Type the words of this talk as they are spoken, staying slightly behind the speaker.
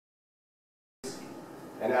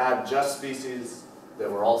and add just species that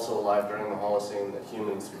were also alive during the Holocene that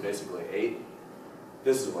humans basically ate,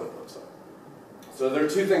 this is what it looks like. So there are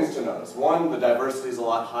two things to notice. One, the diversity is a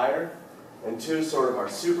lot higher, and two, sort of our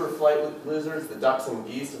super flight losers, the ducks and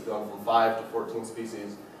geese have gone from 5 to 14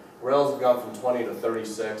 species. Rails have gone from 20 to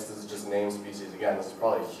 36. This is just named species. Again, this is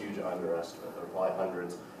probably a huge underestimate. There are probably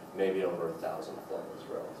hundreds, maybe over 1,000 flightless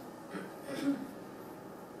rails.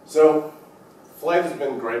 So flight has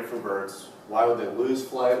been great for birds. Why would they lose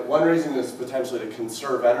flight? One reason is potentially to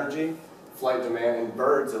conserve energy. Flight demand, in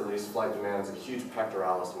birds at least, flight demand is a huge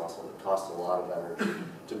pectoralis muscle that costs a lot of energy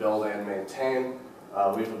to build and maintain.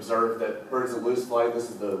 We've observed that birds that lose flight, this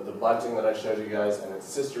is the bunting that I showed you guys, and its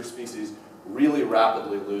sister species really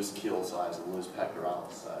rapidly lose keel size and lose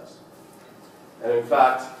pectoralis size. And in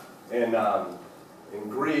fact, in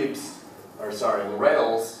grebes, in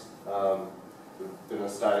rails,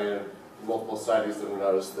 there's been multiple studies that have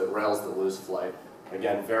noticed that rails that lose flight,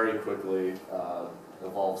 again, very quickly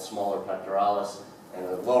evolve smaller pectoralis and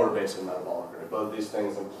a lower basic metabolic rate. Both these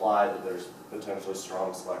things imply that there's potentially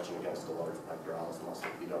strong selection against a large pectoralis muscle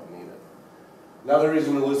if you don't need it. Another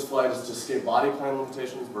reason to lose flight is to escape body plan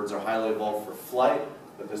limitations. Birds are highly evolved for flight,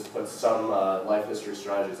 but this puts some life history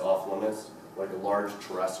strategies off limits, like a large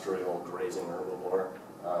terrestrial grazing herbivore,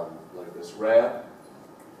 like this rhea.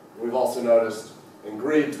 We've also noticed in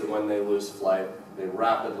grebes that when they lose flight, they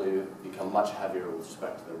rapidly become much heavier with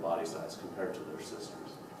respect to their body size compared to their sisters.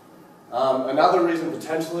 Another reason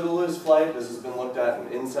potentially to lose flight, this has been looked at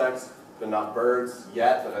in insects, but not birds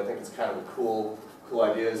yet, but I think it's kind of a cool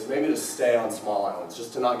idea, is maybe to stay on small islands,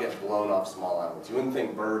 just to not get blown off small islands. You wouldn't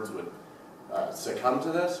think birds would succumb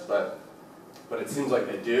to this, but it seems like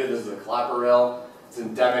they do. This is a clapper rail. It's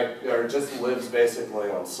endemic, or just lives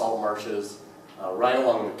basically on salt marshes right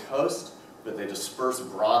along the coast, but they disperse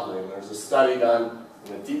broadly. And there's a study done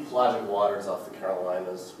in the deep pelagic waters off the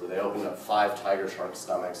Carolinas where they opened up 5 tiger shark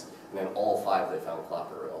stomachs, and in all 5 they found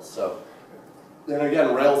clapper rails. So, then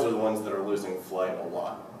again, rails are the ones that are losing flight a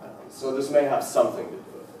lot. So this may have something to do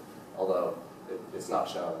with it, although it's not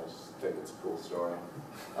shown. I just think it's a cool story.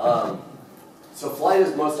 So flight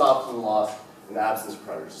is most often lost in the absence of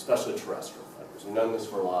predators, especially terrestrial predators. We've known this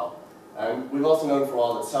for a while. And we've also known for a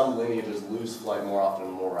while that some lineages lose flight more often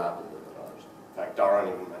and more rapidly than others. In fact,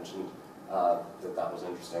 Darwin even mentioned that was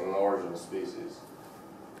interesting in the origin of species.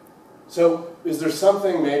 So is there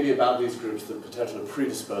something maybe about these groups that potentially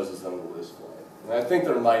predisposes them to lose flight? And I think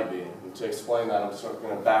there might be. And to explain that, I'm sort of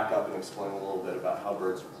going to back up and explain a little bit about how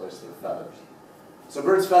birds replace their feathers. So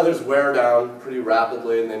birds' feathers wear down pretty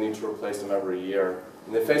rapidly, and they need to replace them every year.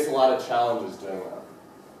 And they face a lot of challenges doing that.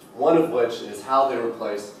 One of which is how they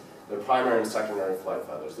replace their primary and secondary flight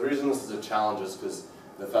feathers. The reason this is a challenge is because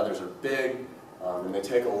the feathers are big, and they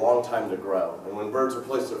take a long time to grow. And when birds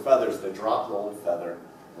replace their feathers, they drop the old feather,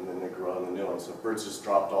 and then they grow in the new one. So if birds just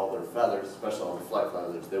dropped all their feathers, especially all the flight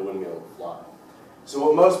feathers, they wouldn't be able to fly. So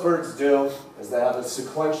what most birds do is they have a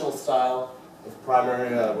sequential style of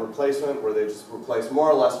primary replacement where they just replace more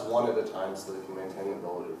or less one at a time so they can maintain the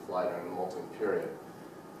ability to fly during the molting period.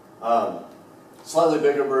 Slightly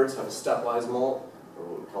bigger birds have a stepwise molt, or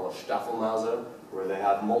what we call a Staffelmause, where they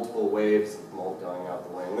have multiple waves of molt going out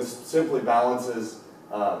the wing. This simply balances,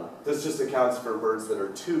 this just accounts for birds that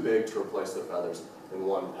are too big to replace their feathers in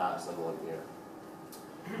one pass in 1 year.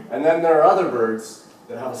 And then there are other birds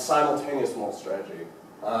that have a simultaneous molt strategy.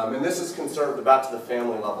 And this is conserved about to the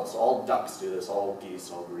family level. So all ducks do this, all geese,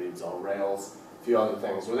 all grebes, all rails, a few other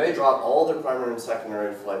things, where they drop all their primary and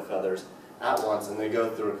secondary flight feathers at once, and they go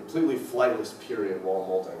through a completely flightless period while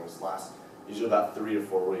molting. This lasts usually about 3 to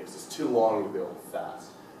 4 weeks. It's too long to be able to fast.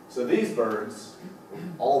 So these birds,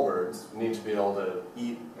 all birds, need to be able to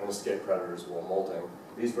eat and escape predators while molting.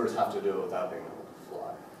 These birds have to do it without being able to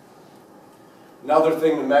fly. Another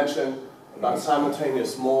thing to mention about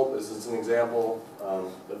simultaneous molt is it's an example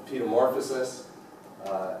of pedomorphosis.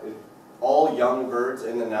 All young birds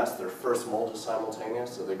in the nest, their first molt is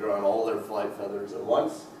simultaneous, so they grow on all their flight feathers at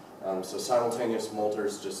once. So simultaneous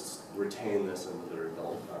molters just retain this into their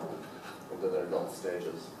adult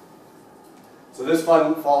stages. So this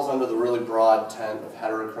falls under the really broad tent of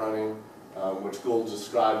heterochrony, which Gould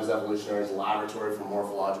described as evolutionary as a laboratory for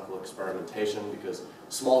morphological experimentation, because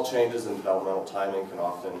small changes in developmental timing can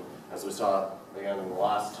often, as we saw again in the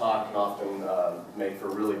last talk, can often make for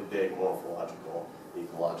really big morphological,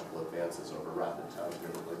 ecological advances over rapid time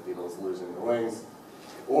periods, like beetles losing their wings,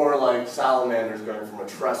 or like salamanders going from a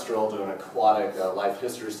terrestrial to an aquatic life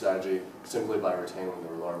history strategy simply by retaining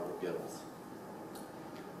their larval gills.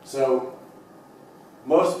 So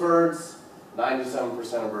most birds, 97%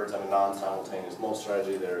 of birds have a non-simultaneous molt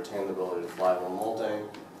strategy. They retain the ability to fly while molting.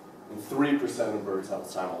 And 3% of birds have a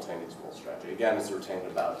simultaneous molt strategy. Again, it's retained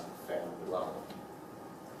about the family level.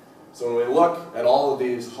 So when we look at all of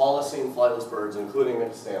these Holocene flightless birds, including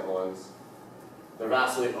extant ones, they're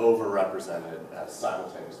vastly overrepresented as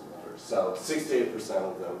simultaneous molters. So 68%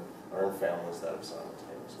 of them are in families that have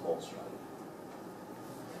simultaneous molt strategy.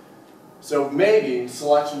 So maybe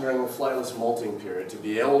selection during the flightless molting period to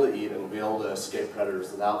be able to eat and be able to escape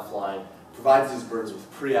predators without flying provides these birds with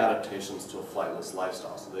pre-adaptations to a flightless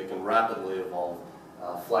lifestyle, so they can rapidly evolve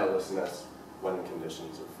flightlessness when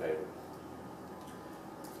conditions are favored.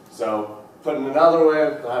 So, put in another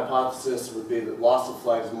way, the hypothesis would be that loss of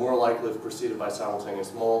flight is more likely if preceded by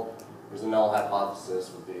simultaneous molt, whereas a null hypothesis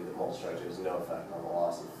would be that molt strategy has no effect on the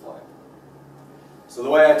loss of flight. So the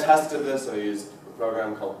way I tested this, I used a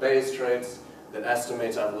program called Bayes traits that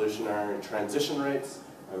estimates evolutionary transition rates,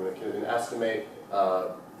 and we can estimate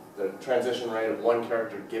the transition rate of one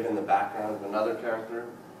character given the background of another character.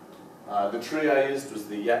 The tree I used was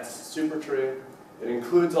the Yetz super tree. It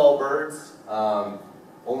includes all birds.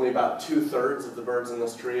 Only about 2/3 of the birds in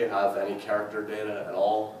this tree have any character data at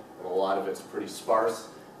all, and a lot of it's pretty sparse.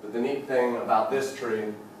 But the neat thing about this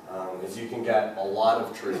tree is you can get a lot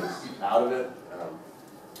of trees out of it.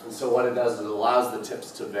 And so what it does is it allows the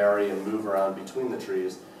tips to vary and move around between the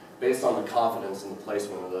trees based on the confidence in the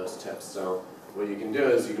placement of those tips. So what you can do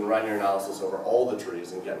is you can run your analysis over all the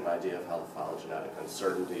trees and get an idea of how the phylogenetic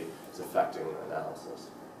uncertainty is affecting the analysis.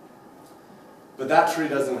 But that tree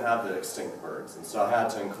doesn't have the extinct birds, and so I had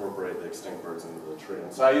to incorporate the extinct birds into the tree.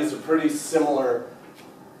 And so I used a pretty similar,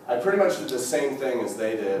 I pretty much did the same thing as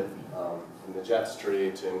they did in the Jets tree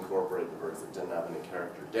to incorporate the birds that didn't have any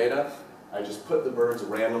character data. I just put the birds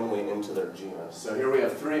randomly into their genus. So here we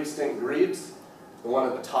have 3 extinct grebes. The one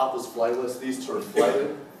at the top is flightless. These 2 are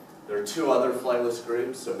flighted. There are 2 other flightless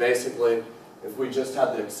grebes. So basically, if we just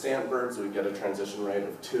had the extant birds, we'd get a transition rate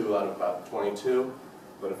of 2 out of about 22.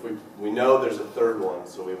 But if we know there's a 3rd one,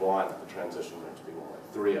 so we want the transition rate to be more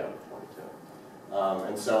like 3 out of 22.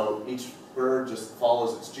 And so each bird just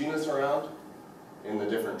follows its genus around in the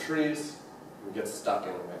different trees and gets stuck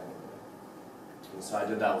in a manually. And so I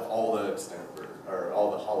did that with all the extant birds, or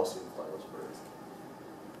all the Holocene flightless birds.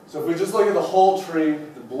 So if we just look at the whole tree,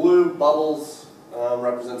 the blue bubbles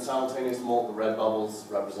represent simultaneous molt, the red bubbles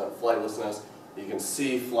represent flightlessness. You can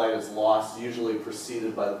see flight is lost, usually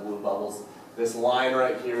preceded by the blue bubbles. This line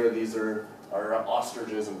right here, these are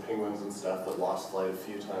ostriches and penguins and stuff that lost flight a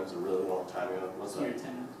few times a really long time ago. What's that?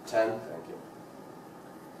 10. 10, thank you.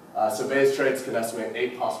 So Bayes traits can estimate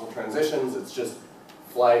 8 possible transitions. It's just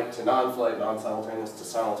flight to non-flight, non-simultaneous to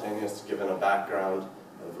simultaneous, given a background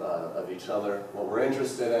of each other. What we're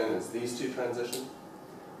interested in is these 2 transitions.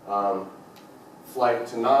 Flight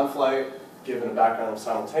to non-flight, given a background of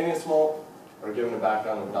simultaneous molt, or given a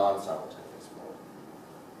background of non-simultaneous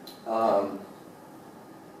molt.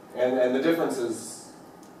 And the differences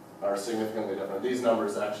are significantly different. These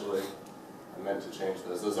numbers actually, I meant to change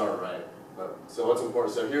those. Those aren't right. But, so what's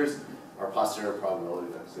important? So here's our posterior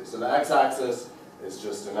probability density. So the x-axis is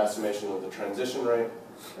just an estimation of the transition rate,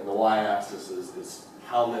 and the y-axis is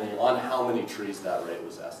how many trees that rate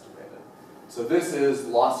was estimated. So this is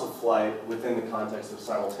loss of flight within the context of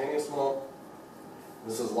simultaneous molt.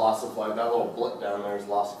 This is loss of flight. That little blip down there is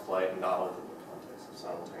loss of flight, not within the context of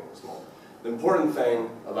simultaneous molt. The important thing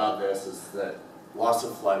about this is that loss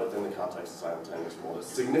of flight within the context of simultaneous molt is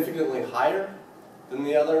significantly higher than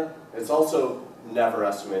the other. It's also never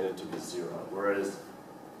estimated to be 0, whereas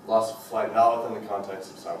loss of flight not within the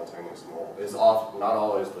context of simultaneous molt is often, not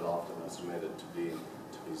always, but often estimated to be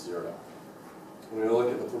 0. When we look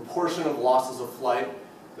at the proportion of losses of flight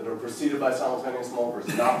that are preceded by simultaneous molt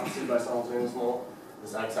versus not preceded by simultaneous molt,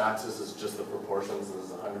 this x-axis is just the proportions. This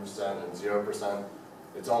is 100% and 0%.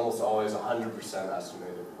 It's almost always 100%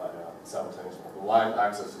 estimated by simultaneous molt. The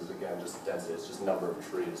y-axis is, again, just density. It's just number of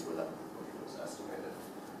trees where that proportion is estimated.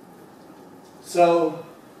 So,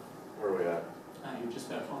 where are we at? You're just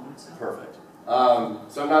about 12 minutes out. Perfect.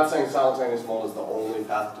 So I'm not saying simultaneous molt is the only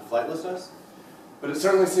path to flightlessness, but it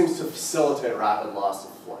certainly seems to facilitate rapid loss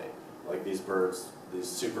of flight, like these birds, these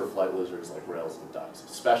super flight lizards like rails and ducks,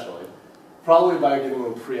 especially, probably by giving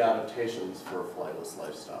them pre-adaptations for a flightless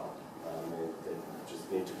lifestyle. They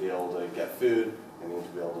just need to be able to get food, they need to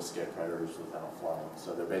be able to escape predators without flying.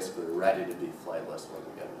 So they're basically ready to be flightless when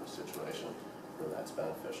we get into a situation where that's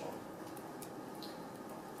beneficial.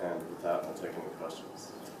 And with that, we'll take any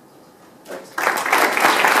questions. Thanks.